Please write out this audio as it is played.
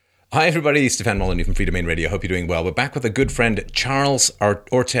Hi, everybody. Stefan Molyneux from Freedomain Radio. Hope you're doing well. We're back with a good friend, Charles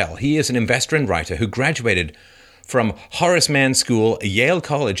Ortel. He is an investor and writer who graduated from Horace Mann School, Yale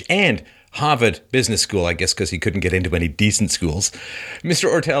College, and Harvard Business School, I guess because he couldn't get into any decent schools.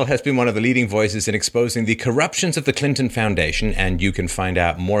 Mr. Ortel has been one of the leading voices in exposing the corruptions of the Clinton Foundation, and you can find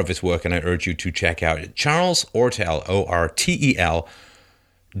out more of his work, and I urge you to check out Charles Ortel, ORTEL.com.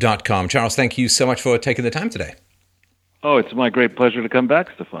 Charles, thank you so much for taking the time today. Oh, it's my great pleasure to come back,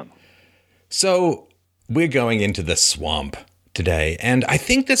 Stefan. So we're going into the swamp today, and I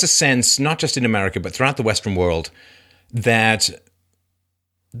think there's a sense, not just in America, but throughout the Western world, that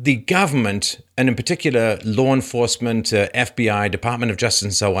the government, and in particular law enforcement, FBI, Department of Justice,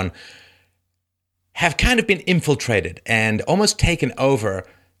 and so on, have kind of been infiltrated and almost taken over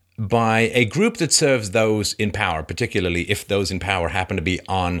by a group that serves those in power, particularly if those in power happen to be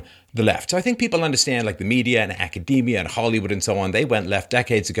on the left. So I think people understand, like the media and academia and Hollywood and so on, they went left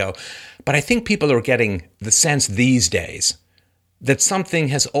decades ago. But I think people are getting the sense these days that something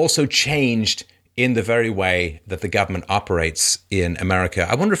has also changed in the very way that the government operates in America.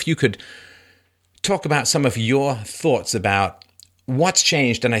 I wonder if you could talk about some of your thoughts about what's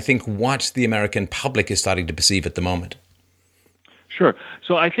changed and I think what the American public is starting to perceive at the moment. Sure.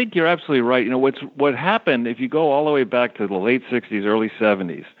 So I think you're absolutely right. You know, what happened, if you go all the way back to the late 60s, early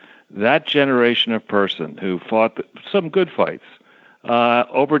 70s, that generation of person who fought some good fights,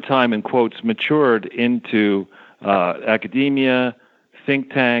 over time, in quotes, matured into academia,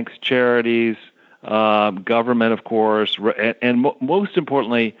 think tanks, charities, government, of course, and most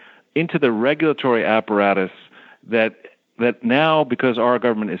importantly, into the regulatory apparatus that now, because our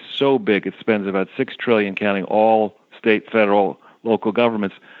government is so big, it spends about $6 trillion, counting all state, federal, local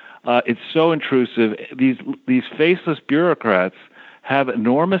governments. It's so intrusive. These faceless bureaucrats have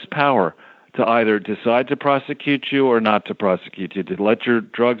enormous power to either decide to prosecute you or not to prosecute you, to let your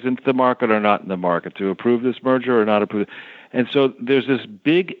drugs into the market or not in the market, to approve this merger or not approve it. And so there's this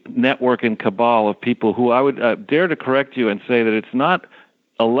big network and cabal of people who I would dare to correct you and say that it's not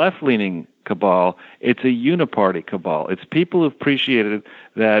a left-leaning cabal, it's a uniparty cabal. It's people who appreciated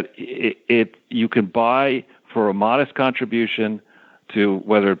that you can buy for a modest contribution to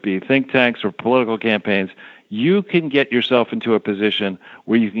whether it be think tanks or political campaigns, you can get yourself into a position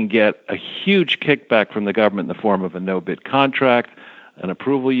where you can get a huge kickback from the government in the form of a no-bid contract, an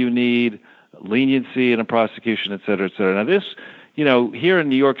approval you need, leniency in a prosecution, et cetera, et cetera. Now this, you know, here in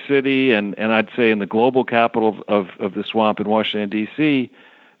New York City and I'd say in the global capital of the swamp in Washington, D.C.,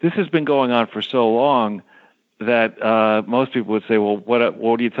 this has been going on for so long that most people would say, well, what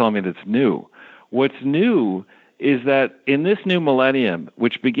are you telling me that's new? What's new is that in this new millennium,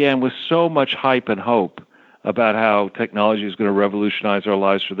 which began with so much hype and hope about how technology is going to revolutionize our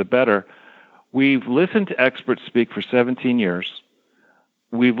lives for the better, we've listened to experts speak for 17 years.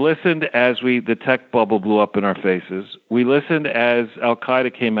 We've listened as the tech bubble blew up in our faces. We listened as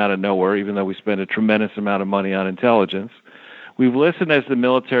Al-Qaeda came out of nowhere, even though we spent a tremendous amount of money on intelligence. We've listened as the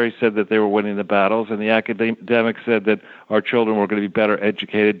military said that they were winning the battles, and the academics said that our children were going to be better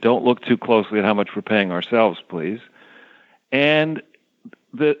educated. Don't look too closely at how much we're paying ourselves, please. And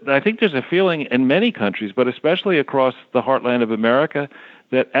I think there's a feeling in many countries, but especially across the heartland of America,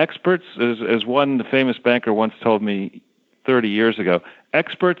 that experts, as one famous banker once told me 30 years ago,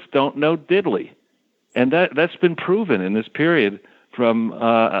 experts don't know diddly. And that's been proven in this period from,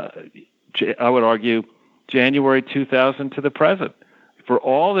 I would argue, January 2000 to the present. For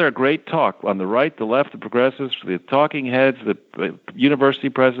all their great talk on the right, the left, the progressives, the talking heads, the university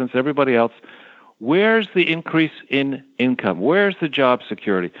presidents, everybody else, where's the increase in income? Where's the job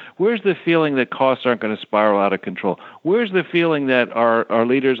security? Where's the feeling that costs aren't going to spiral out of control? Where's the feeling that our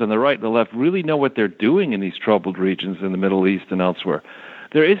leaders on the right and the left really know what they're doing in these troubled regions in the Middle East and elsewhere?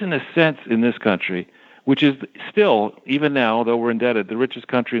 There isn't a sense in this country, which is still, even now, although we're indebted, the richest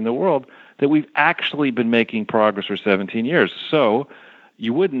country in the world, that we've actually been making progress for 17 years. So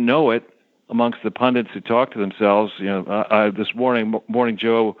you wouldn't know it amongst the pundits who talk to themselves. You know, this morning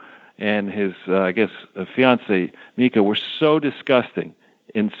Joe and his, fiance Mika were so disgusting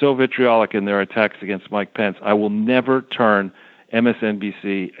and so vitriolic in their attacks against Mike Pence. I will never turn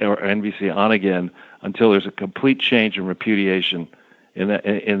MSNBC or NBC on again until there's a complete change in repudiation in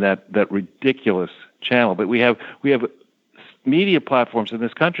that ridiculous channel. But we have media platforms in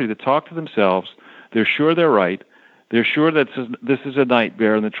this country that talk to themselves. They're sure they're right. They're sure that this is a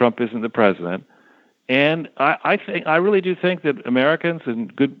nightmare and that Trump isn't the president. And I really do think that Americans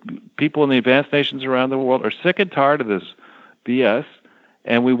and good people in the advanced nations around the world are sick and tired of this BS,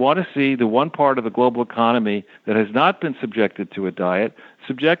 and we want to see the one part of the global economy that has not been subjected to a diet,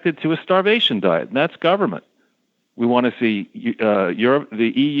 subjected to a starvation diet, and that's government. We want to see Europe,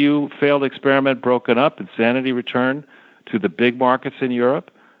 the EU failed experiment broken up and sanity returned to the big markets in Europe.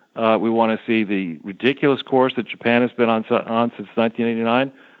 We want to see the ridiculous course that Japan has been on since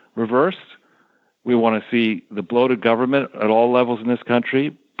 1989 reversed. We want to see the bloated government at all levels in this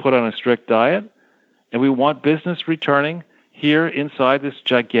country put on a strict diet. And we want business returning here inside this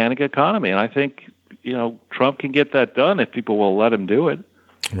gigantic economy. And I think, Trump can get that done if people will let him do it.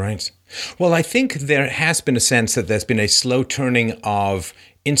 Right. Well, I think there has been a sense that there's been a slow turning of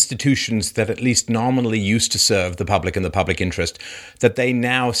institutions that at least nominally used to serve the public and the public interest, that they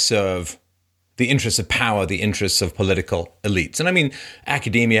now serve the interests of power, the interests of political elites. And I mean,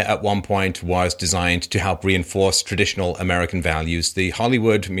 academia at one point was designed to help reinforce traditional American values. The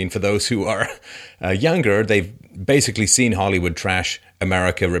Hollywood, for those who are younger, they've basically seen Hollywood trash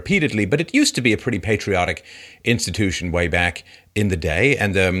America repeatedly, but it used to be a pretty patriotic institution way back in the day.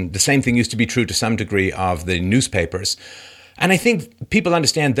 And the same thing used to be true to some degree of the newspapers. And I think people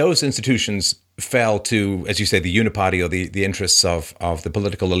understand those institutions fell to, as you say, the uniparty or the interests of the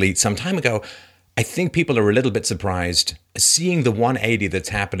political elite some time ago. I think people are a little bit surprised seeing the 180 that's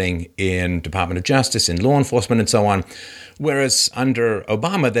happening in Department of Justice, in law enforcement and so on, whereas under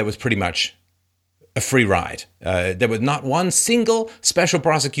Obama, there was pretty much a free ride. There was not one single special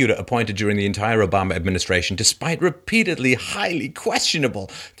prosecutor appointed during the entire Obama administration, despite repeatedly highly questionable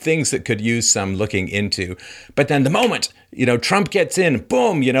things that could use some looking into. But then the moment, Trump gets in,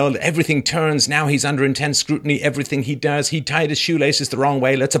 boom, everything turns. Now he's under intense scrutiny. Everything he does, he tied his shoelaces the wrong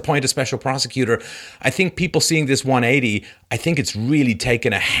way. Let's appoint a special prosecutor. I think people seeing this 180, I think it's really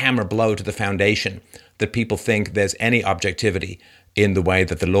taken a hammer blow to the foundation that people think there's any objectivity in the way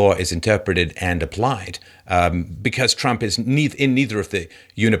that the law is interpreted and applied, because Trump is in neither of the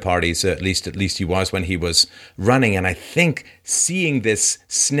uniparties, at least he was when he was running. And I think seeing this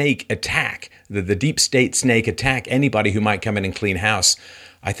snake attack, the deep state snake attack anybody who might come in and clean house,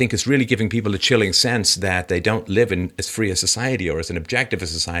 I think is really giving people a chilling sense that they don't live in as free a society or as an objective a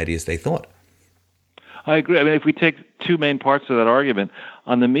society as they thought. I agree. If we take two main parts of that argument,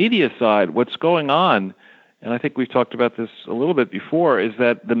 on the media side, what's going on, and I think we've talked about this a little bit before, is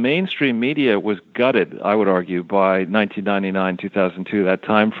that the mainstream media was gutted, I would argue, by 1999, 2002, that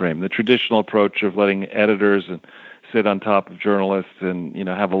time frame. The traditional approach of letting editors sit on top of journalists and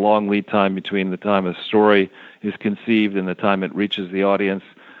have a long lead time between the time a story is conceived and the time it reaches the audience.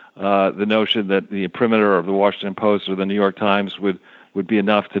 The notion that the perimeter of the Washington Post or the New York Times would be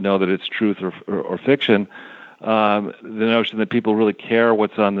enough to know that it's truth or fiction. The notion that people really care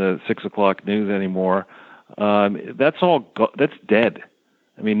what's on the 6 o'clock news anymore. That's dead.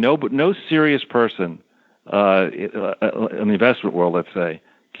 No serious person in the investment world, let's say,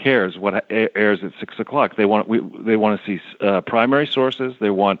 cares what airs at 6 o'clock. They want to see primary sources. They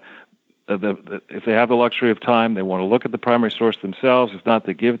want if they have the luxury of time, they want to look at the primary source themselves. If not,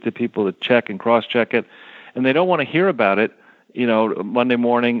 they give it to people to check and cross-check it, and they don't want to hear about it, Monday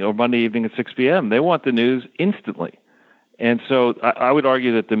morning or Monday evening at 6 p.m. They want the news instantly. And so I would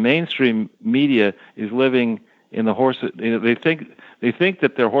argue that the mainstream media is living in the horse. They think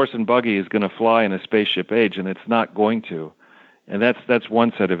that their horse and buggy is going to fly in a spaceship age, and it's not going to. And that's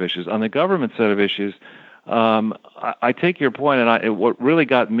one set of issues. On the government set of issues, I take your point, and what really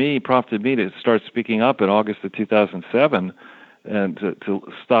prompted me to start speaking up in August of 2007, and to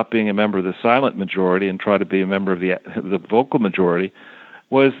stop being a member of the silent majority and try to be a member of the vocal majority,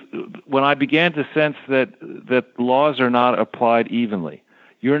 was when I began to sense that laws are not applied evenly.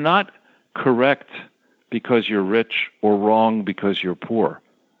 You're not correct because you're rich or wrong because you're poor.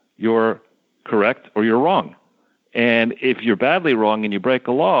 You're correct or you're wrong. And if you're badly wrong and you break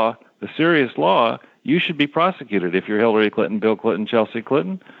a law, the serious law, you should be prosecuted. If you're Hillary Clinton, Bill Clinton, Chelsea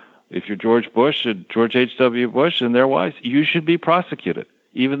Clinton, if you're George Bush and George H.W. Bush and their wives, you should be prosecuted,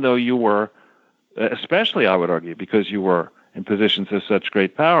 even though you were, especially I would argue, because you were in positions of such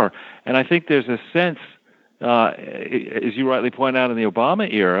great power. And I think there's a sense, as you rightly point out, in the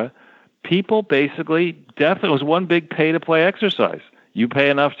Obama era, people basically, definitely was one big pay-to-play exercise. You pay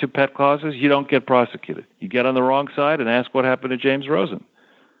enough to pet causes, you don't get prosecuted. You get on the wrong side and ask what happened to James Rosen.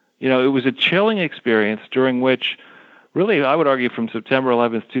 It was a chilling experience during which, really, I would argue from September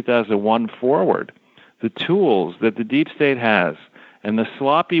 11th, 2001 forward, the tools that the deep state has and the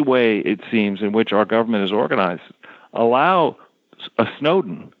sloppy way, it seems, in which our government is organized allow a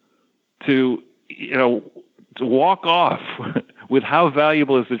Snowden to walk off with how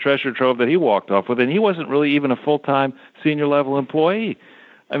valuable is the treasure trove that he walked off with, and he wasn't really even a full-time senior level employee.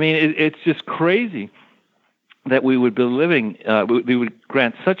 It's just crazy that we would be living, we would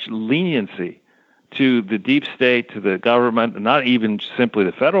grant such leniency to the deep state, to the government, and not even simply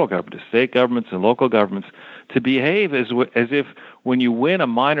the federal government, to state governments and local governments, to behave as if when you win a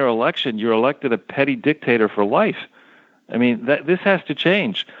minor election, you're elected a petty dictator for life. I mean, this has to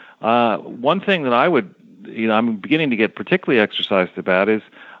change. One thing that I would, I'm beginning to get particularly exercised about is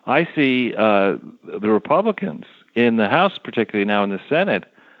I see the Republicans in the House, particularly now in the Senate,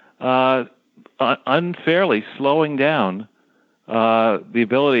 unfairly slowing down the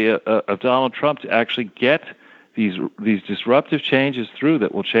ability of Donald Trump to actually get these disruptive changes through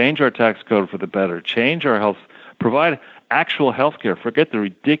that will change our tax code for the better, change our health, provide actual health care. Forget the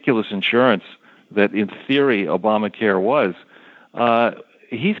ridiculous insurance that, in theory, Obamacare was.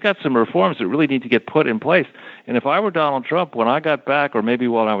 He's got some reforms that really need to get put in place. And if I were Donald Trump, when I got back, or maybe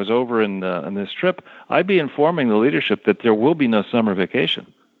while I was over in this trip, I'd be informing the leadership that there will be no summer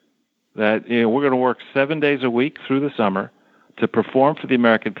vacation, that we're going to work 7 days a week through the summer to perform for the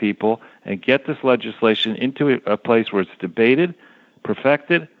American people and get this legislation into a place where it's debated,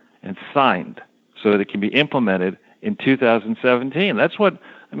 perfected, and signed so that it can be implemented in 2017. That's what,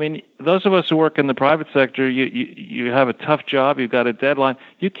 I mean, those of us who work in the private sector, you have a tough job, you've got a deadline.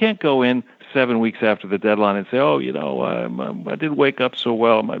 You can't go in 7 weeks after the deadline and say, I didn't wake up so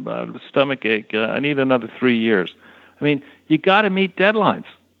well, my stomach ache, I need another 3 years. I mean, you got to meet deadlines.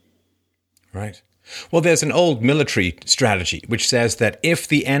 Right. Well, there's an old military strategy which says that if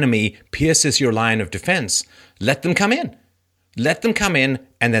the enemy pierces your line of defense, let them come in. Let them come in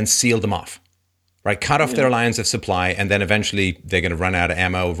and then seal them off. Right? Cut off their lines of supply, and then eventually they're going to run out of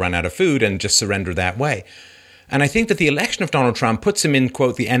ammo, run out of food, and just surrender that way. And I think that the election of Donald Trump puts him in,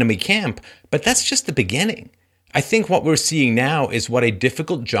 quote, the enemy camp, but that's just the beginning. I think what we're seeing now is what a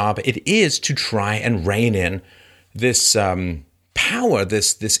difficult job it is to try and rein in this power,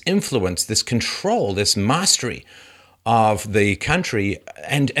 this influence, this control, this mastery of the country,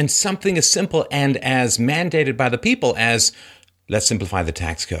 and something as simple and as mandated by the people as, let's simplify the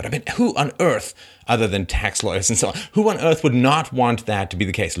tax code. I mean, who on earth, other than tax lawyers and so on, who on earth would not want that to be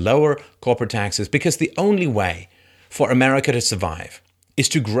the case? Lower corporate taxes, because the only way for America to survive is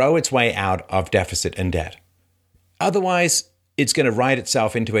to grow its way out of deficit and debt. Otherwise, it's going to ride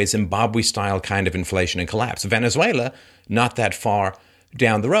itself into a Zimbabwe-style kind of inflation and collapse. Venezuela, not that far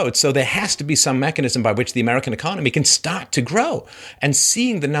down the road. So there has to be some mechanism by which the American economy can start to grow. And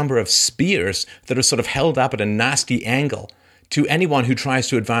seeing the number of spears that are sort of held up at a nasty angle to anyone who tries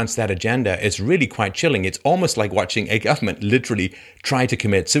to advance that agenda is really quite chilling. It's almost like watching a government literally try to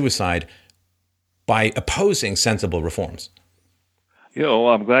commit suicide by opposing sensible reforms.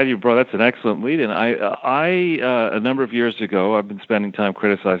 I'm glad you brought. That's an excellent lead. And I a number of years ago, I've been spending time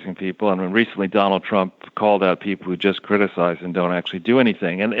criticizing people, and when recently Donald Trump called out people who just criticize and don't actually do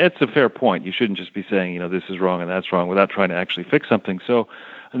anything. And it's a fair point. You shouldn't just be saying, this is wrong and that's wrong without trying to actually fix something. So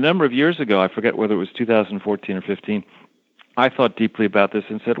a number of years ago, I forget whether it was 2014 or 15, I thought deeply about this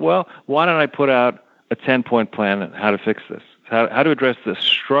and said, well, why don't I put out a 10-point plan on how to fix this, how to address the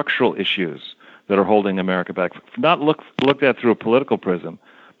structural issues that are holding America back, not looked at through a political prism,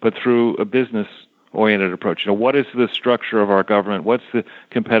 but through a business-oriented approach. What is the structure of our government? What's the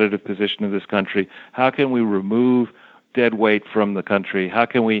competitive position of this country? How can we remove dead weight from the country? How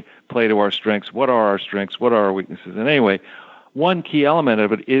can we play to our strengths? What are our strengths? What are our weaknesses? And anyway, one key element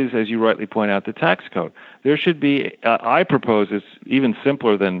of it is, as you rightly point out, the tax code. There should be, I propose, it's even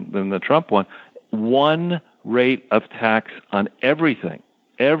simpler than the Trump one rate of tax on everything.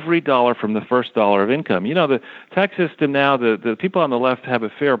 Every dollar from the first dollar of income. The tax system now, the people on the left have a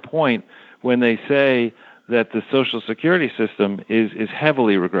fair point when they say that the Social Security system is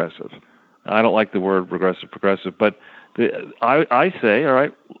heavily regressive. I don't like the word progressive, but I say, all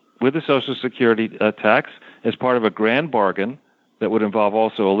right, with the Social Security tax as part of a grand bargain that would involve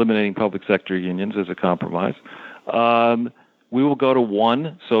also eliminating public sector unions as a compromise, we will go to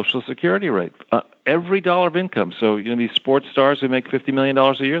one Social Security rate. Every dollar of income. So, these sports stars who make $50 million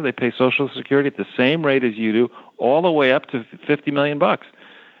a year, they pay Social Security at the same rate as you do, all the way up to $50 million.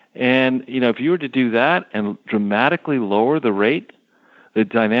 And, if you were to do that and dramatically lower the rate, the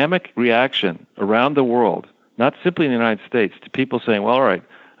dynamic reaction around the world, not simply in the United States, to people saying, well, all right,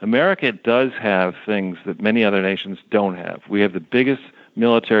 America does have things that many other nations don't have. We have the biggest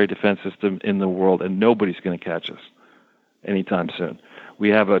military defense system in the world, and nobody's going to catch us anytime soon. We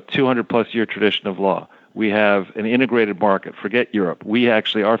have a 200-plus year tradition of law. We have an integrated market. Forget Europe. We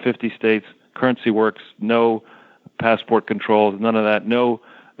actually, our 50 states, currency works, no passport controls, none of that. No,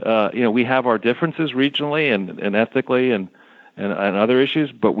 we have our differences regionally and ethnically and other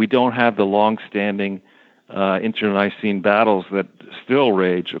issues, but we don't have the long-standing internecine battles that still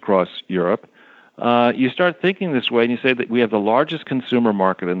rage across Europe. You start thinking this way, and you say that we have the largest consumer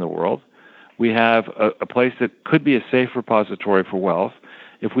market in the world. We have a place that could be a safe repository for wealth.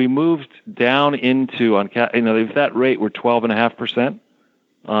 If we moved down into if that rate were 12.5%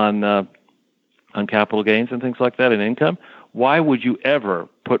 on capital gains and things like that and income, why would you ever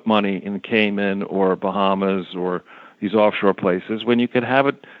put money in Cayman or Bahamas or these offshore places when you could have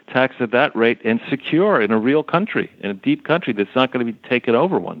it taxed at that rate and secure in a real country, in a deep country that's not going to be taken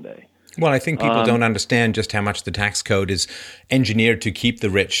over one day? Well, I think people don't understand just how much the tax code is engineered to keep the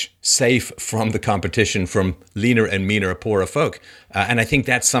rich safe from the competition from leaner and meaner, poorer folk. And I think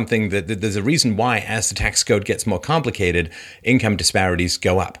that's something that there's a reason why, as the tax code gets more complicated, income disparities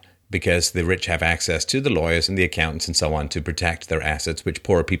go up, because the rich have access to the lawyers and the accountants and so on to protect their assets, which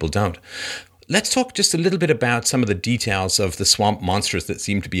poorer people don't. Let's talk just a little bit about some of the details of the swamp monsters that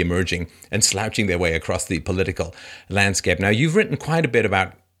seem to be emerging and slouching their way across the political landscape. Now, you've written quite a bit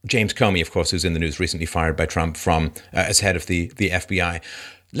about James Comey, of course, who's in the news, recently fired by Trump from as head of the FBI.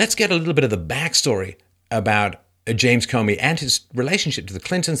 Let's get a little bit of the backstory about James Comey and his relationship to the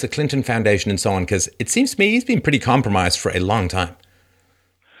Clintons, the Clinton Foundation, and so on, because it seems to me he's been pretty compromised for a long time.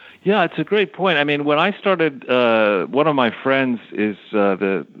 Yeah, it's a great point. I mean, when I started, one of my friends is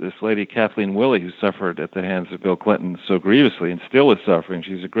this lady, Kathleen Willey, who suffered at the hands of Bill Clinton so grievously and still is suffering.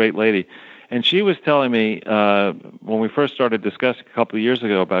 She's a great lady. And she was telling me, when we first started discussing a couple of years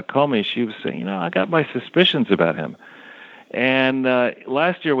ago about Comey, she was saying, I got my suspicions about him. And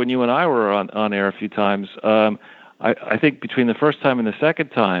last year when you and I were on air a few times, I think between the first time and the second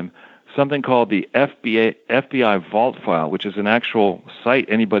time, something called the FBI Vault File, which is an actual site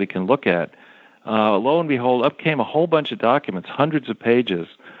anybody can look at, lo and behold, up came a whole bunch of documents, hundreds of pages,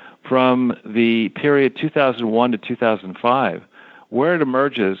 from the period 2001 to 2005, where it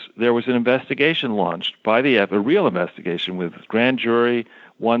emerges there was an investigation launched by a real investigation with grand jury,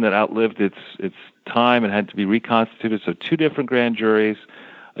 one that outlived its time and had to be reconstituted, so two different grand juries,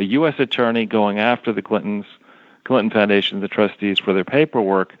 a U.S. attorney going after the Clinton Foundation, the trustees, for their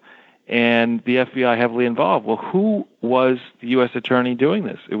paperwork, and the FBI heavily involved. Well, who was the U.S. attorney doing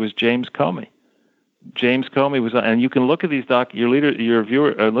this? It was James Comey. James Comey was, and you can look at these your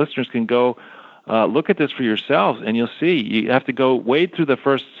listeners can go look at this for yourselves, and you'll see. You have to go wade through the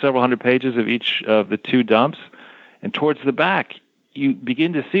first several hundred pages of each of the two dumps, and towards the back, you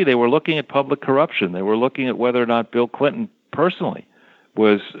begin to see they were looking at public corruption. They were looking at whether or not Bill Clinton personally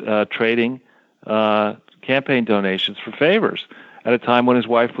was trading campaign donations for favors at a time when his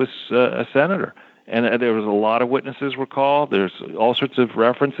wife was a senator. And there was a lot of witnesses were called. There's all sorts of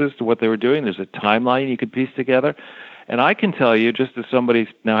references to what they were doing. There's a timeline you could piece together. And I can tell you, just as somebody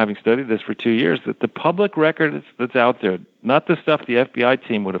now having studied this for 2 years, that the public record that's out there, not the stuff the FBI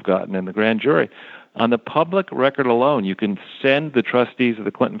team would have gotten in the grand jury, on the public record alone, you can send the trustees of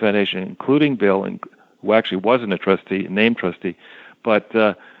the Clinton Foundation, including Bill, who actually wasn't a trustee, a named trustee, but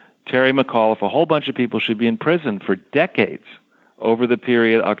Terry McAuliffe, a whole bunch of people should be in prison for decades over the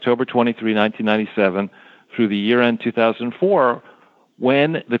period October 23, 1997 through the year-end 2004,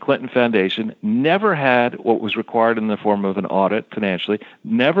 when the Clinton Foundation never had what was required in the form of an audit financially,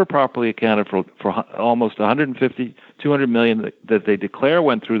 never properly accounted for almost 150, 200 million that they declare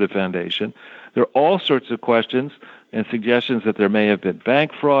went through the foundation. There are all sorts of questions and suggestions that there may have been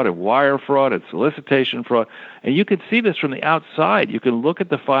bank fraud and wire fraud and solicitation fraud. And you can see this from the outside. You can look at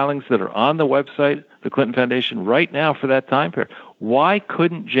the filings that are on the website, the Clinton Foundation, right now for that time period. Why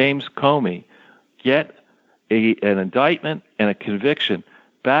couldn't James Comey get an indictment and a conviction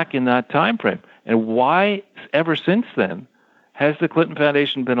back in that time frame? And why, ever since then, has the Clinton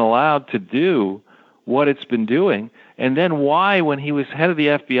Foundation been allowed to do what it's been doing? And then why, when he was head of the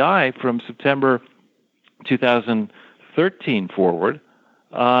FBI from September 2013 forward,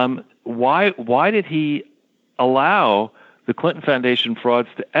 why did he allow the Clinton Foundation frauds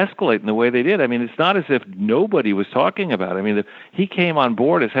to escalate in the way they did? I mean, it's not as if nobody was talking about it. I mean, he came on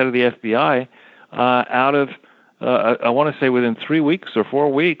board as head of the FBI out of, I want to say within 3 weeks or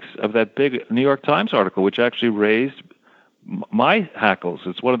 4 weeks of that big New York Times article, which actually raised my hackles.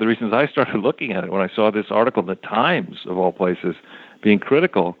 It's one of the reasons I started looking at it when I saw this article in the Times, of all places, being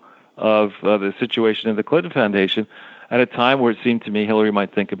critical of the situation in the Clinton Foundation at a time where it seemed to me Hillary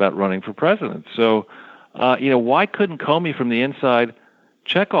might think about running for president. So, why couldn't Comey from the inside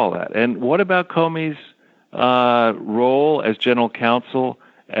check all that? And what about Comey's role as general counsel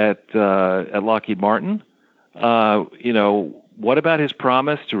at Lockheed Martin? What about his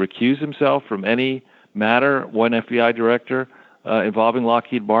promise to recuse himself from any matter, one FBI director involving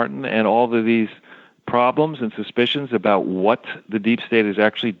Lockheed Martin, and all of these problems and suspicions about what the deep state is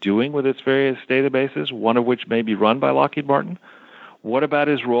actually doing with its various databases, one of which may be run by Lockheed Martin? What about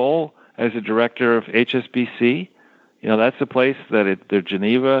his role as a director of HSBC? That's a place that their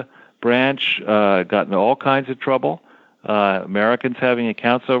Geneva branch got into all kinds of trouble. Americans having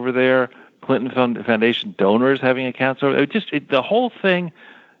accounts over there, Clinton Foundation donors having accounts over there. The whole thing,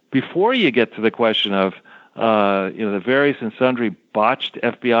 before you get to the question of the various and sundry botched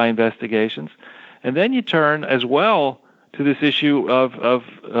FBI investigations, and then you turn as well to this issue of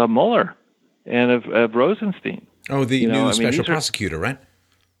Mueller and of Rosenstein. Oh, the new special prosecutor, right?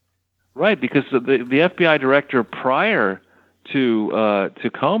 Right, because the FBI director prior to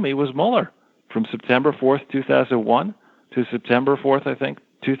Comey was Mueller from September 4th, 2001 to September 4th, I think,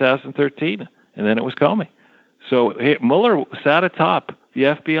 2013, and then it was Comey. So Mueller sat atop the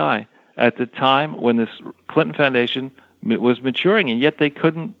FBI at the time when this Clinton Foundation was maturing, and yet they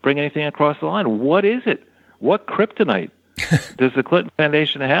couldn't bring anything across the line. What is it? What kryptonite does the Clinton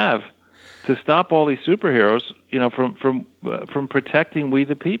Foundation have to stop all these superheroes, from protecting we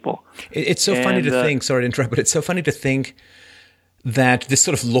the people? It's so funny to think. Sorry to interrupt, but it's so funny to think that this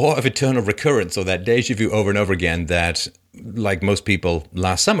sort of law of eternal recurrence, or that déjà vu over and over again, that, like most people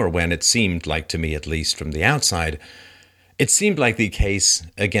last summer, when it seemed like, to me at least from the outside, it seemed like the case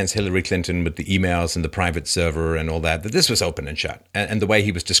against Hillary Clinton with the emails and the private server and all that this was open and shut. And the way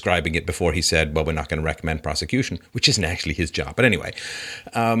he was describing it before he said, well, we're not going to recommend prosecution, which isn't actually his job. But anyway,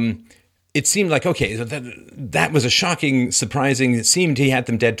 it seemed like, okay, that was a shocking, surprising, it seemed he had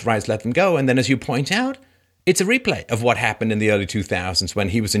them dead to rights, let them go. And then, as you point out, it's a replay of what happened in the early 2000s when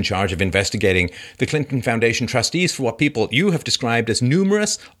he was in charge of investigating the Clinton Foundation trustees for what you have described as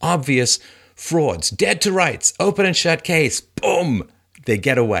numerous, obvious frauds. Dead to rights, open and shut case, boom, they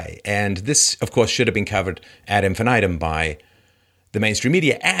get away. And this, of course, should have been covered ad infinitum by the mainstream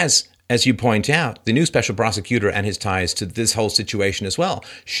media, as you point out, the new special prosecutor and his ties to this whole situation as well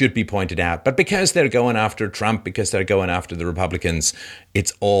should be pointed out. But because they're going after Trump, because they're going after the Republicans,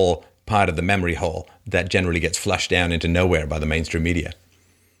 it's all part of the memory hole that generally gets flushed down into nowhere by the mainstream media.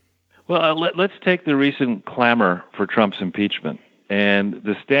 Well, let's take the recent clamor for Trump's impeachment. And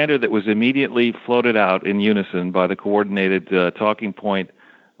the standard that was immediately floated out in unison by the coordinated talking point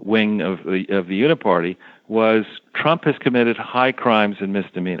wing of the Uniparty was Trump has committed high crimes and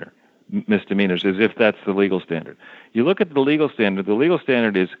misdemeanors, as if that's the legal standard. You look at the legal standard. The legal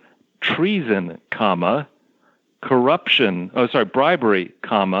standard is treason, bribery,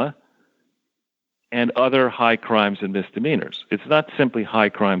 and other high crimes and misdemeanors. It's not simply high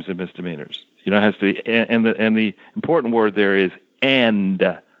crimes and misdemeanors. It has to be, and the important word there is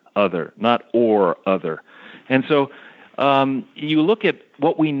and other, not or other. And so you look at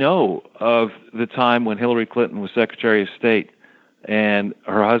what we know of the time when Hillary Clinton was Secretary of State and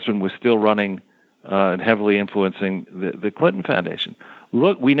her husband was still running and heavily influencing the Clinton Foundation.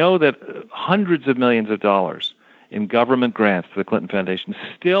 Look, we know that hundreds of millions of dollars in government grants to the Clinton Foundation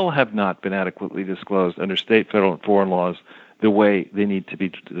still have not been adequately disclosed under state, federal, and foreign laws the way they need to be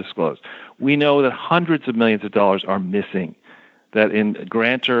disclosed. We know that hundreds of millions of dollars are missing, that in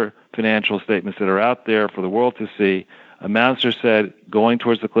grantor financial statements that are out there for the world to see, amounts are said going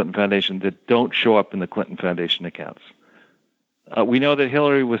towards the Clinton Foundation that don't show up in the Clinton Foundation accounts. We know that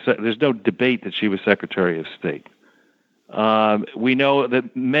Hillary there's no debate that she was Secretary of State. We know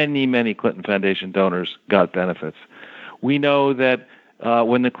that many, many Clinton Foundation donors got benefits. We know that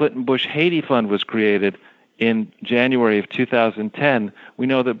when the Clinton-Bush Haiti Fund was created in January of 2010, we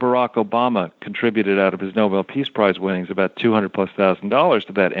know that Barack Obama contributed out of his Nobel Peace Prize winnings about $200,000+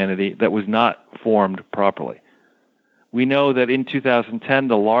 to that entity that was not formed properly. We know that in 2010,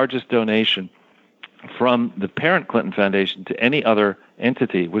 the largest donation from the parent Clinton Foundation to any other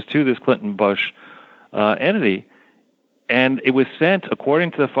entity was to this Clinton-Bush entity. And it was sent, according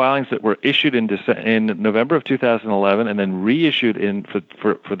to the filings that were issued in November of 2011 and then reissued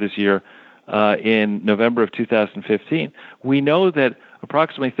for this year in November of 2015. We know that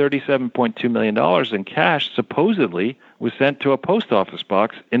approximately $37.2 million in cash supposedly was sent to a post office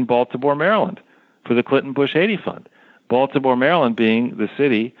box in Baltimore, Maryland for the Clinton-Bush Haiti Fund. Baltimore, Maryland being the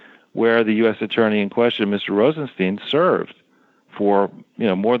city where the U.S. attorney in question, Mr. Rosenstein, served for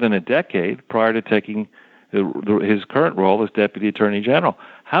more than a decade prior to taking his current role as Deputy Attorney General.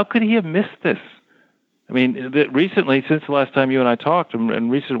 How could he have missed this? I mean, recently, since the last time you and I talked, in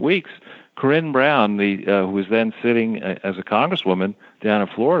recent weeks, Corinne Brown, who was then sitting as a congresswoman down in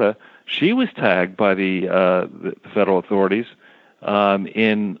Florida, she was tagged by the federal authorities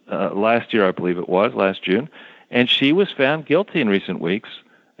in last year, I believe it was, last June, and she was found guilty in recent weeks,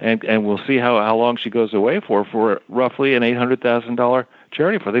 and we'll see how long she goes away for roughly an $800,000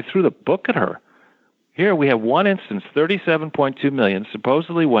 charity fund. They threw the book at her. Here we have one instance, $37.2 million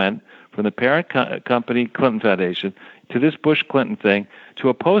supposedly went from the parent company Clinton Foundation to this Bush Clinton thing to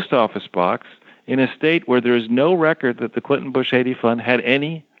a post office box in a state where there is no record that the Clinton Bush Haiti Fund had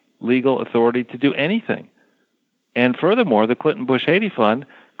any legal authority to do anything. And furthermore, the Clinton-Bush Haiti Fund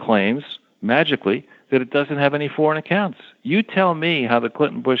claims, magically, that it doesn't have any foreign accounts. You tell me how the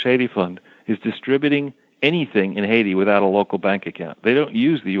Clinton-Bush Haiti Fund is distributing anything in Haiti without a local bank account. They don't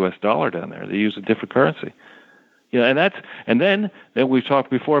use the U.S. dollar down there. They use a different currency. And then we've talked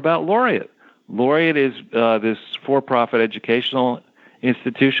before about Laureate. Laureate is this for-profit educational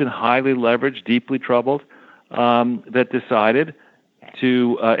institution, highly leveraged, deeply troubled, that decided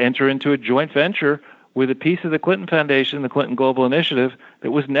to enter into a joint venture with a piece of the Clinton Foundation, the Clinton Global Initiative,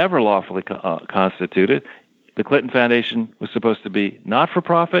 that was never lawfully constituted. The Clinton Foundation was supposed to be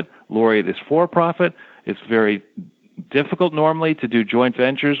not-for-profit. Laureate is for-profit. It's very difficult normally to do joint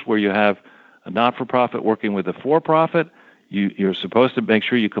ventures where you have a not-for-profit working with a for-profit. You're supposed to make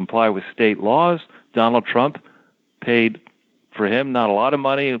sure you comply with state laws. Donald Trump paid, for him, not a lot of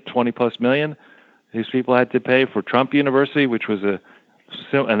money, 20-plus million. These people had to pay for Trump University, which was an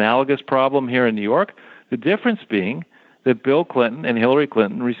analogous problem here in New York. The difference being that Bill Clinton and Hillary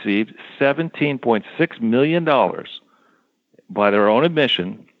Clinton received $17.6 million by their own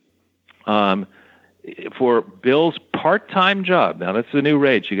admission for Bill's part-time job. Now, that's the new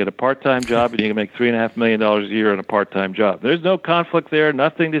rate. You get a part-time job, and you can make $3.5 million a year on a part-time job. There's no conflict there,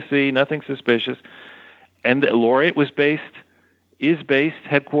 nothing to see, nothing suspicious. And Laureate is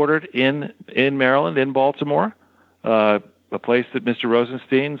headquartered in Maryland, in Baltimore, a place that Mr.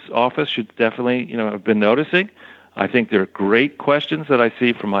 Rosenstein's office should definitely, have been noticing. I think there are great questions that I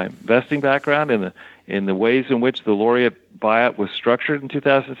see from my investing background in the ways in which the Laureate buyout was structured in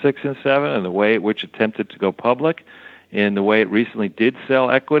 2006 and 2007, and the way in which it attempted to go public, in the way it recently did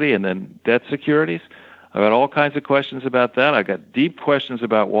sell equity and then debt securities. I've got all kinds of questions about that. I've got deep questions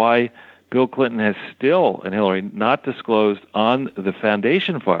about why Bill Clinton has still, and Hillary, not disclosed on the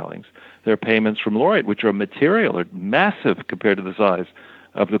foundation filings their payments from Laureate, which are material or massive compared to the size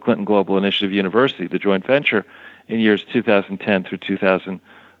of the Clinton Global Initiative University, the joint venture, in years 2010 through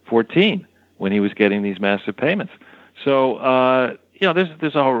 2014, when he was getting these massive payments. So,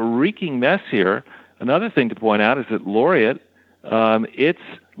 there's a reeking mess here. Another thing to point out is that Laureate, its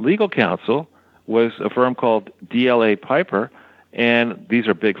legal counsel was a firm called DLA Piper, and these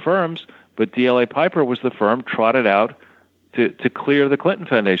are big firms, but DLA Piper was the firm trotted out to clear the Clinton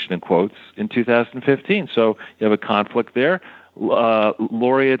Foundation, in quotes, in 2015. So you have a conflict there.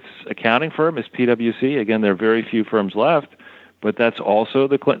 Laureate's accounting firm is PwC. Again, there are very few firms left, but that's also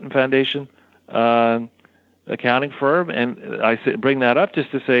the Clinton Foundation accounting firm. And I bring that up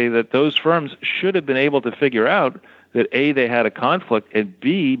just to say that those firms should have been able to figure out that A, they had a conflict, and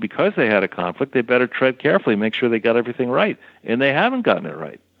B, because they had a conflict, they better tread carefully, make sure they got everything right. And they haven't gotten it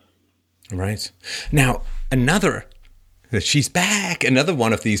right. Right. Now, she's back. Another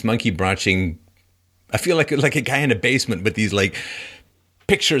one of these monkey branching, I feel like a guy in a basement with these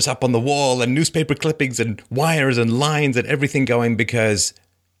pictures up on the wall and newspaper clippings and wires and lines and everything going, because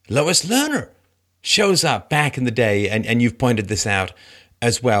Lois Lerner shows up back in the day, and you've pointed this out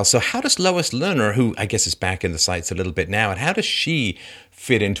as well. So how does Lois Lerner, who I guess is back in the sights a little bit now, and how does she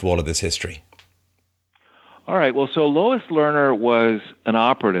fit into all of this history? All right. Well, so Lois Lerner was an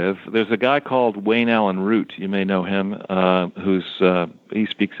operative. There's a guy called Wayne Allen Root. You may know him, he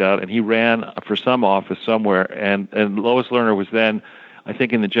speaks out, and he ran for some office somewhere. And Lois Lerner was then, I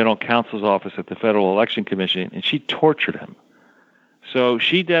think, in the general counsel's office at the Federal Election Commission, and she tortured him. So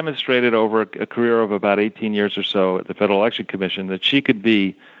she demonstrated over a career of about 18 years or so at the Federal Election Commission that she could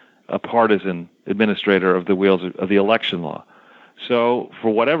be a partisan administrator of the wheels of the election law. So for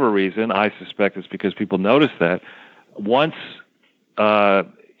whatever reason, I suspect it's because people noticed that, once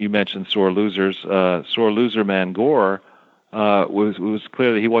you mentioned sore loser man Gore was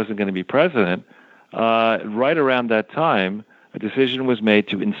clear that he wasn't going to be president, right around that time, a decision was made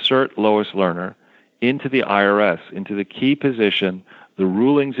to insert Lois Lerner into the IRS, into the key position, the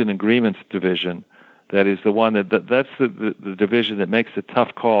Rulings and Agreements Division. That is the one that's the division that makes the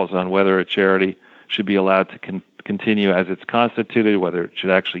tough calls on whether a charity should be allowed to continue as it's constituted, whether it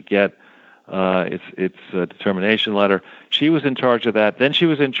should actually get its determination letter. She was in charge of that. Then she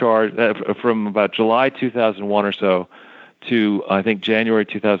was in charge from about July 2001 or so to, I think, January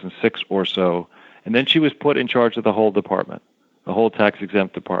 2006 or so. And then she was put in charge of the whole department, the whole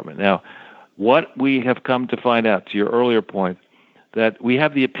tax-exempt department. Now, what we have come to find out, to your earlier point, that we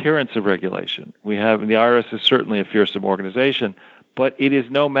have the appearance of regulation. The IRS is certainly a fearsome organization, but it is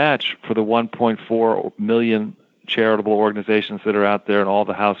no match for the 1.4 million charitable organizations that are out there and all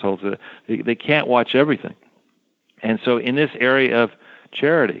the households. They can't watch everything. And so in this area of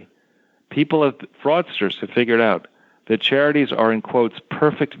charity, fraudsters have figured out that charities are, in quotes,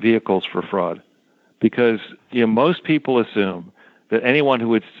 perfect vehicles for fraud. Because most people assume that anyone who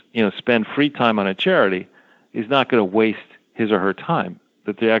would spend free time on a charity is not going to waste his or her time,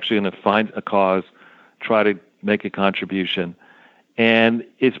 that they're actually going to find a cause, try to make a contribution. And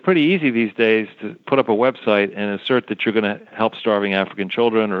it's pretty easy these days to put up a website and assert that you're going to help starving African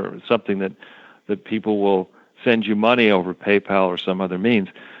children or something that people will send you money over PayPal or some other means.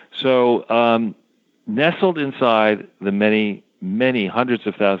 So nestled inside the many, many hundreds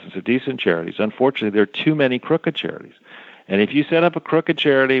of thousands of decent charities, unfortunately, there are too many crooked charities. And if you set up a crooked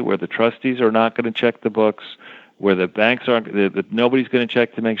charity where the trustees are not going to check the books, where the banks aren't, that nobody's going to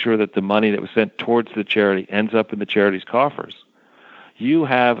check to make sure that the money that was sent towards the charity ends up in the charity's coffers, you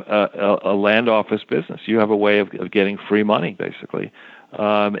have a land office business. You have a way of getting free money, basically,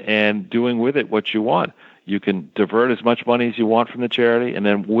 and doing with it what you want. You can divert as much money as you want from the charity, and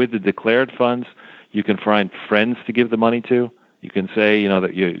then with the declared funds, you can find friends to give the money to. You can say,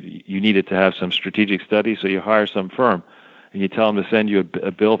 that you need it to have some strategic study, so you hire some firm, and you tell them to send you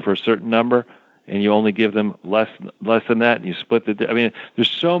a bill for a certain number, and you only give them less than that, and you split there's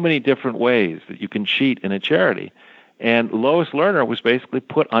so many different ways that you can cheat in a charity. And Lois Lerner was basically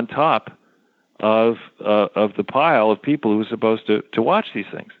put on top of the pile of people who were supposed to watch these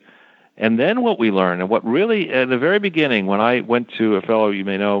things. And then what we learned, and what really, at the very beginning, when I went to a fellow you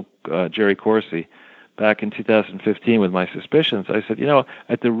may know, Jerry Corsi, back in 2015 with my suspicions, I said,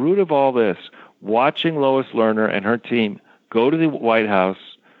 at the root of all this, watching Lois Lerner and her team go to the White House,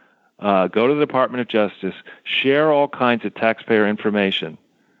 go to the Department of Justice, share all kinds of taxpayer information,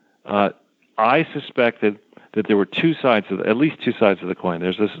 I suspected that there were at least two sides of the coin.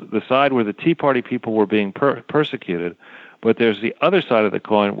 There's the side where the Tea Party people were being persecuted, but there's the other side of the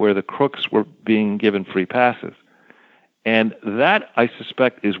coin where the crooks were being given free passes. And that, I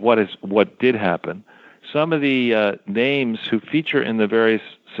suspect, is what did happen. Some of the names who feature in the various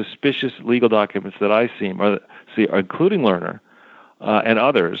suspicious legal documents that I see, including Lerner and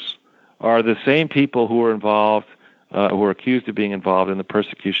others, are the same people who were involved, who are accused of being involved in the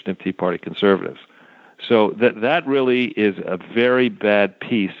persecution of Tea Party conservatives. So that really is a very bad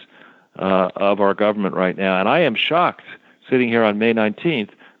piece of our government right now. And I am shocked, sitting here on May 19th,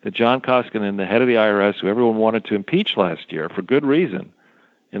 that John Koskinen, the head of the IRS, who everyone wanted to impeach last year for good reason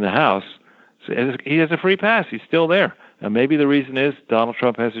in the House, he has a free pass. He's still there. And maybe the reason is Donald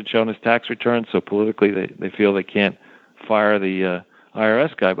Trump hasn't shown his tax returns, so politically they feel they can't fire the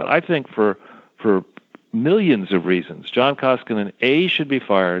IRS guy. But I think for millions of reasons, John Koskinen, A, should be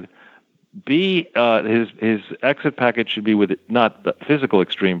fired, B, his exit package should be with not the physical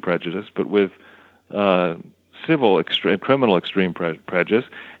extreme prejudice, but with civil criminal extreme prejudice.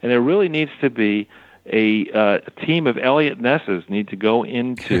 And there really needs to be a team of Elliot Nesses need to go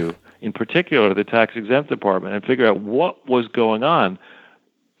into, in particular, the tax exempt department and figure out what was going on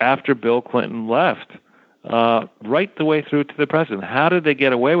after Bill Clinton left, right the way through to the president. How did they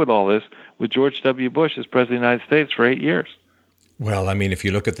get away with all this with George W. Bush as president of the United States for 8 years? Well, if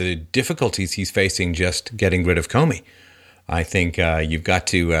you look at the difficulties he's facing just getting rid of Comey, I think you've got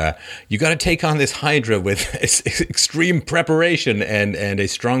to take on this hydra with extreme preparation and a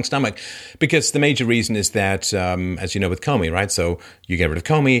strong stomach, because the major reason is that, as you know, with Comey, right? So you get rid of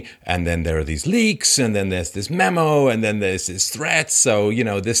Comey, and then there are these leaks, and then there's this memo, and then there's this threat. So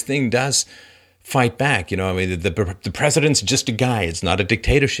this thing does fight back. The president's just a guy; it's not a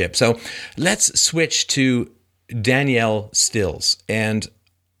dictatorship. So let's switch to Danielle Stills. And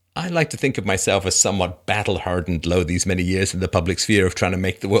I like to think of myself as somewhat battle-hardened, lo, these many years in the public sphere of trying to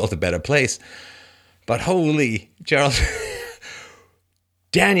make the world a better place. But holy, Charles,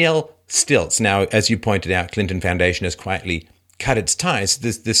 Danielle Stills. Now, as you pointed out, Clinton Foundation has quietly cut its ties.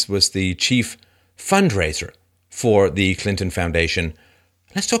 This was the chief fundraiser for the Clinton Foundation.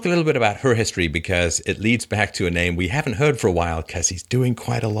 Let's talk a little bit about her history, because it leads back to a name we haven't heard for a while, because he's doing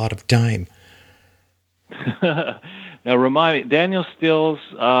quite a lot of time. Now, remind me, Danielle Stills,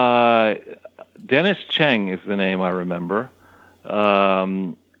 Dennis Cheng is the name I remember.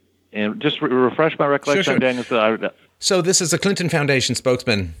 And just refresh my recollection Sure. on Danielle Stills. So this is a Clinton Foundation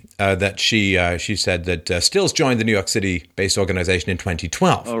spokesman that she said that Stills joined the New York City-based organization in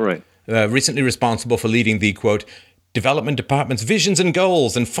 2012. Oh, right. Recently responsible for leading the, quote, Development Department's visions and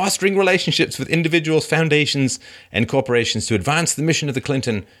goals and fostering relationships with individuals, foundations, and corporations to advance the mission of the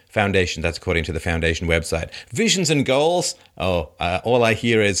Clinton Foundation. That's according to the foundation website. Visions and goals, all I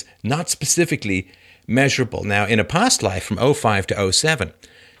hear is not specifically measurable. Now, in a past life from 2005 to 2007,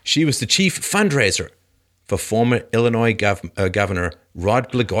 she was the chief fundraiser for former Illinois Governor Rod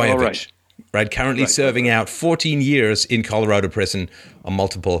Blagojevich, right? Currently serving out 14 years in Colorado prison on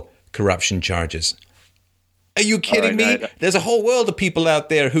multiple corruption charges. Are you kidding me? There's a whole world of people out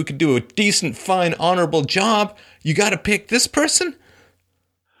there who could do a decent, fine, honorable job. You got to pick this person?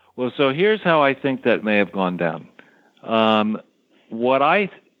 Well, so here's how I think that may have gone down. When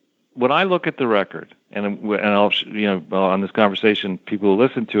I look at the record, and I'll on this conversation, people who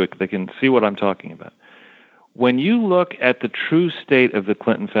listen to it, they can see what I'm talking about. When you look at the true state of the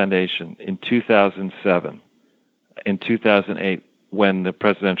Clinton Foundation in 2007, in 2008, when the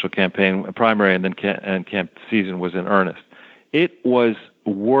presidential campaign primary and then camp season was in earnest, it was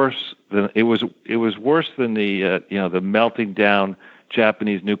worse than the the melting down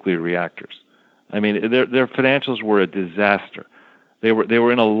Japanese nuclear reactors. I mean, their financials were a disaster. They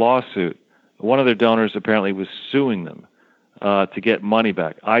were in a lawsuit. One of their donors apparently was suing them to get money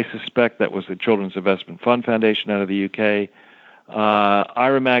back. I suspect that was the Children's Investment Fund Foundation out of the UK.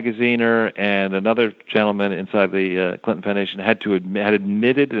 Ira Magaziner and another gentleman inside the Clinton Foundation had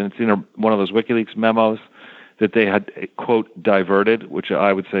admitted, and it's in one of those WikiLeaks memos, that they had, quote, diverted, which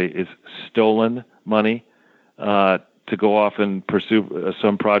I would say is stolen money, to go off and pursue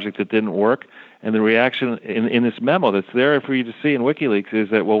some project that didn't work. And the reaction in this memo that's there for you to see in WikiLeaks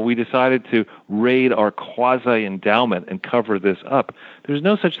is that, well, we decided to raid our quasi-endowment and cover this up. There's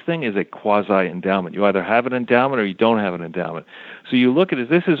no such thing as a quasi-endowment. You either have an endowment or you don't have an endowment. So you look at it,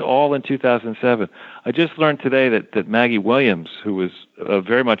 this is all in 2007. I just learned today that Maggie Williams, who was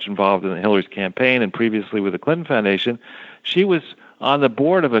very much involved in Hillary's campaign and previously with the Clinton Foundation, she was on the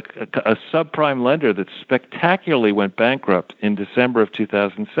board of a subprime lender that spectacularly went bankrupt in December of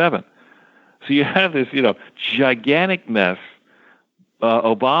 2007. So you have this, gigantic mess.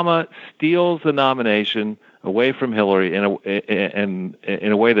 Obama steals the nomination away from Hillary in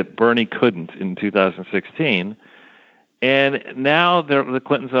a way that Bernie couldn't in 2016, and now the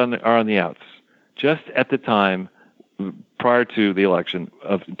Clintons are on the outs. Just at the time prior to the election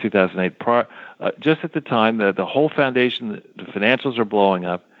of 2008, just at the time that the whole foundation, the financials are blowing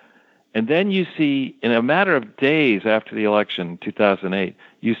up. And then you see, in a matter of days after the election, 2008,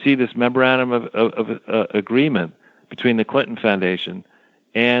 you see this memorandum of agreement between the Clinton Foundation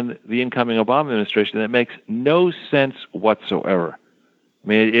and the incoming Obama administration that makes no sense whatsoever. I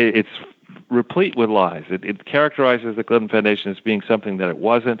mean, it's replete with lies. It characterizes the Clinton Foundation as being something that it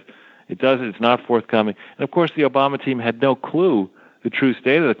wasn't. It's not forthcoming. And of course, the Obama team had no clue the true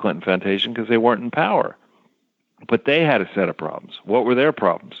state of the Clinton Foundation because they weren't in power. But they had a set of problems. What were their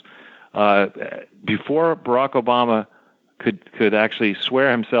problems? Before Barack Obama could actually swear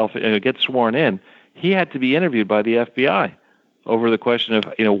himself, get sworn in, he had to be interviewed by the FBI over the question of,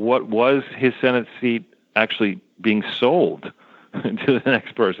 what was his Senate seat actually being sold to the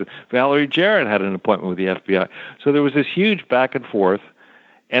next person. Valerie Jarrett had an appointment with the FBI. So there was this huge back and forth.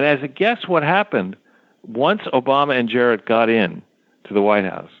 And as a guess what happened, once Obama and Jarrett got in to the White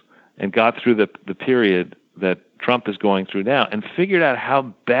House and got through the period that Trump is going through now and figured out how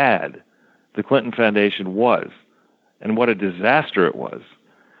bad the Clinton Foundation was and what a disaster it was,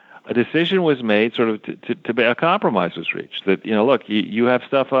 a decision was made, sort of to a compromise was reached, that, look, you have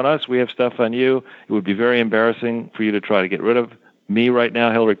stuff on us, we have stuff on you. It would be very embarrassing for you to try to get rid of me right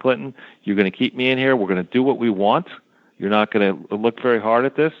now, Hillary Clinton. You're going to keep me in here. We're going to do what we want. You're not going to look very hard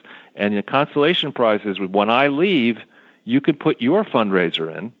at this. And the consolation prize is, when I leave, you could put your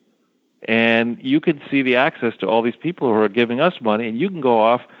fundraiser in, and you can see the access to all these people who are giving us money, and you can go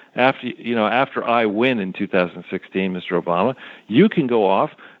off after I win in 2016, Mr. Obama. You can go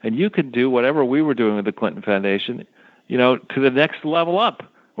off and you can do whatever we were doing with the Clinton Foundation, to the next level up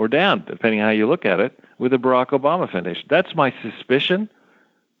or down, depending on how you look at it, with the Barack Obama Foundation. That's my suspicion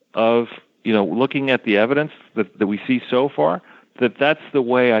of, looking at the evidence that we see so far, that's the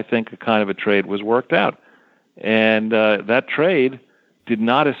way I think a kind of a trade was worked out. And that trade did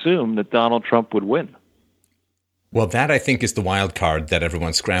not assume that Donald Trump would win. Well, that, I think, is the wild card that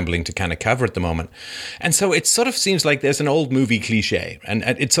everyone's scrambling to kind of cover at the moment. And so it sort of seems like there's an old movie cliche. And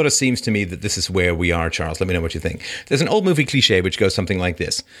it sort of seems to me that this is where we are, Charles. Let me know what you think. There's an old movie cliche which goes something like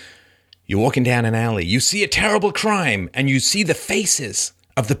this. You're walking down an alley. You see a terrible crime, and you see the faces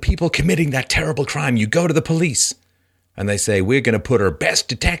of the people committing that terrible crime. You go to the police, and they say, we're going to put our best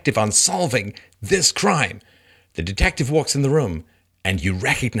detective on solving this crime. The detective walks in the room, and you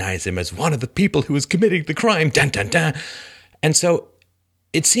recognize him as one of the people who is committing the crime. Dun, dun, dun. And so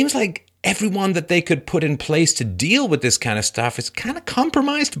it seems like everyone that they could put in place to deal with this kind of stuff is kind of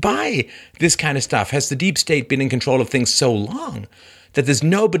compromised by this kind of stuff. Has the deep state been in control of things so long that there's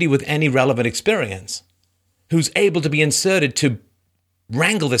nobody with any relevant experience who's able to be inserted to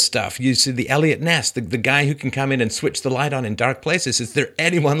wrangle this stuff? You see the Elliot Ness, the guy who can come in and switch the light on in dark places. Is there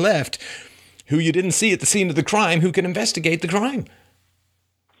anyone left who you didn't see at the scene of the crime who can investigate the crime?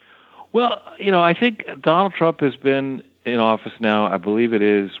 Well, I think Donald Trump has been in office now, I believe it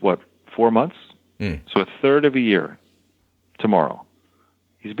is, 4 months? So a third of a year tomorrow.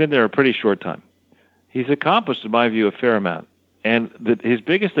 He's been there a pretty short time. He's accomplished, in my view, a fair amount. And his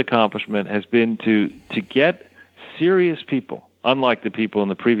biggest accomplishment has been to get serious people, unlike the people in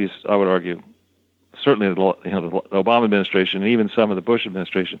the previous, I would argue, certainly the Obama administration and even some of the Bush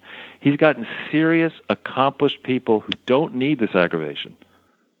administration. He's gotten serious, accomplished people who don't need this aggravation,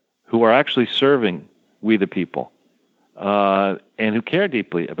 who are actually serving we the people, and who care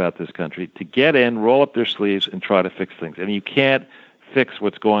deeply about this country, to get in, roll up their sleeves, and try to fix things. And you can't fix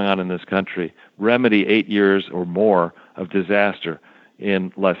what's going on in this country, remedy 8 years or more of disaster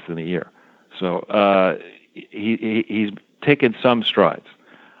in less than a year. So he's taken some strides.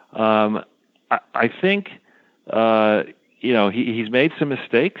 I think he's made some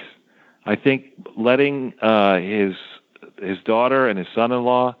mistakes. I think letting his daughter and his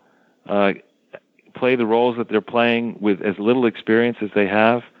son-in-law play the roles that they're playing with as little experience as they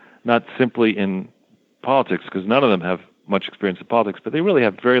have, not simply in politics, because none of them have much experience in politics, but they really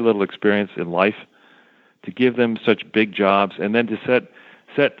have very little experience in life, to give them such big jobs, and then to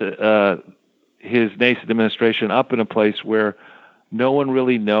set his nascent administration up in a place where no one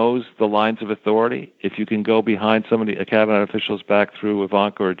really knows the lines of authority. If you can go behind somebody, a cabinet officials back through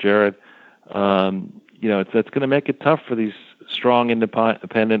Ivanka or Jared, that's going to make it tough for these strong,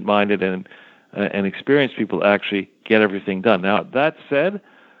 independent-minded and experienced people to actually get everything done. Now, that said,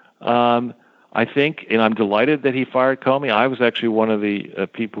 I think, and I'm delighted that he fired Comey. I was actually one of the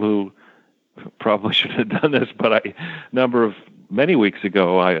people who probably should have done this, but many weeks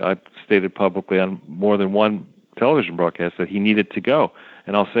ago, I stated publicly on more than one television broadcast that he needed to go.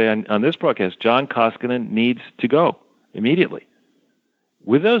 And I'll say on this broadcast, John Koskinen needs to go immediately.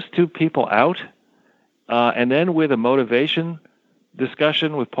 With those two people out, and then with a motivation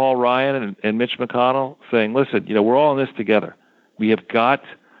discussion with Paul Ryan and Mitch McConnell saying, listen, we're all in this together.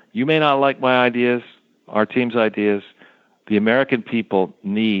 You may not like my ideas, our team's ideas. The American people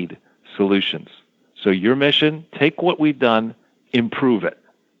need solutions. So your mission, take what we've done, improve it.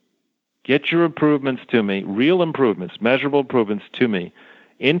 Get your improvements to me, real improvements, measurable improvements to me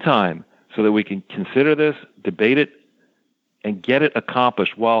in time so that we can consider this, debate it, and get it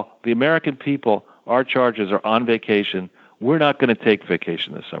accomplished while the American people, our charges, are on vacation. We're not going to take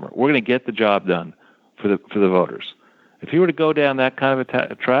vacation this summer. We're going to get the job done for the voters. If he were to go down that kind of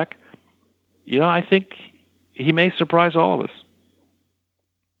a track, I think he may surprise all of us.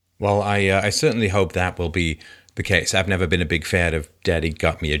 Well, I certainly hope that will be the case. I've never been a big fan of Daddy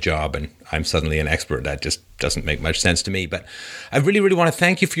got me a job and I'm suddenly an expert. That just doesn't make much sense to me. But I really, really want to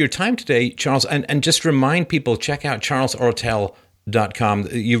thank you for your time today, Charles, and just remind people, check out charlesortel.com.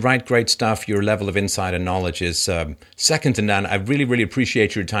 You write great stuff. Your level of insight and knowledge is second to none. I really, really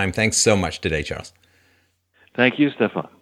appreciate your time. Thanks so much today, Charles. Thank you, Stefan.